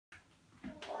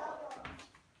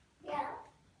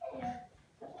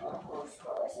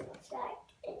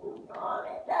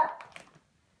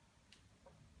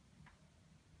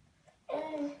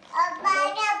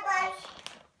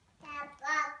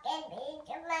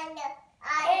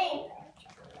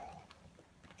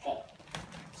Okay.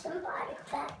 Somebody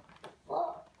back.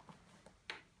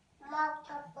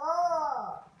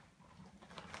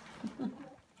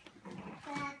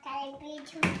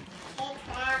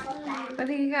 What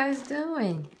are you guys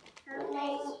doing? I'm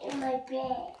laying in my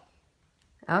bed.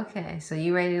 Okay, so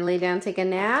you ready to lay down and take a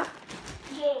nap?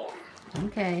 Yeah.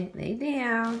 Okay, lay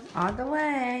down all the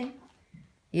way.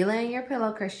 You lay on your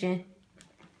pillow, Christian.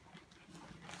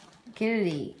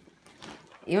 Kennedy,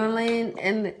 you want to lay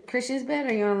in Christian's bed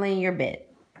or you want to lay in your bed?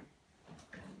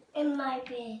 In my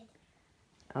bed.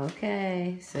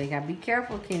 Okay, so you gotta be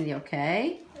careful, Kennedy,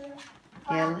 okay?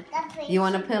 Yeah. You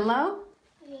want a pillow?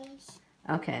 Yes.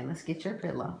 Okay, let's get your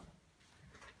pillow.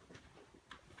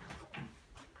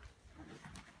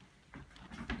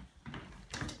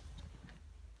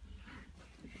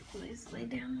 Please lay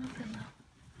down on the pillow.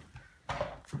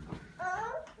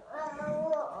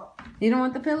 You don't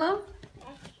want the pillow?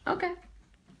 Okay.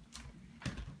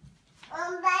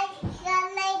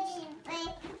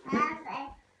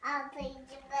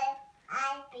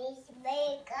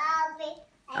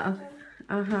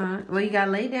 Well, you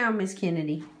gotta lay down, Miss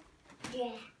Kennedy.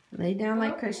 Yeah. Lay down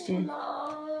like Christian.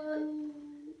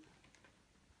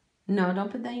 No, don't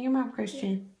put that in your mouth,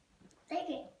 Christian. Take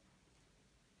it.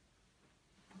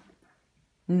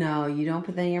 No, you don't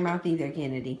put that in your mouth either,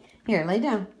 Kennedy. Here, lay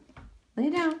down. Lay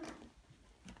down.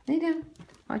 Lay down.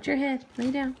 Watch your head.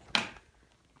 Lay down.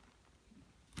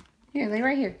 Here, lay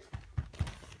right here.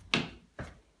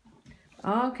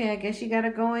 Okay, I guess you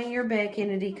gotta go in your bed,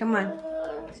 Kennedy. Come on.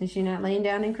 Since you're not laying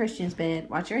down in Christian's bed.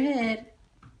 Watch your head.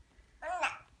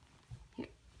 Here.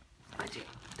 Watch it.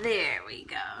 There we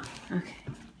go. Okay.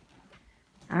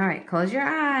 All right, close your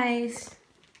eyes.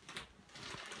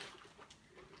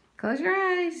 Close your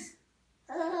eyes.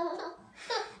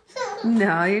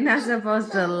 No, you're not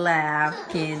supposed to laugh,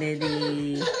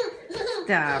 Kennedy.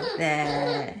 Stop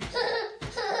that.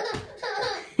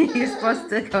 You're supposed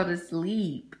to go to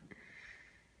sleep.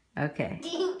 Okay.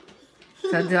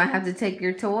 So do I have to take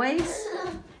your toys?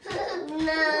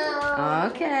 No.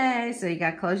 Okay, so you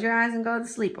got to close your eyes and go to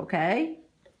sleep, okay?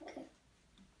 Okay.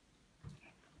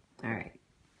 All right.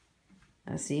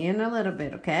 I'll see you in a little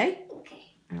bit, okay?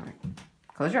 Okay. All right.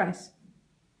 Close your eyes.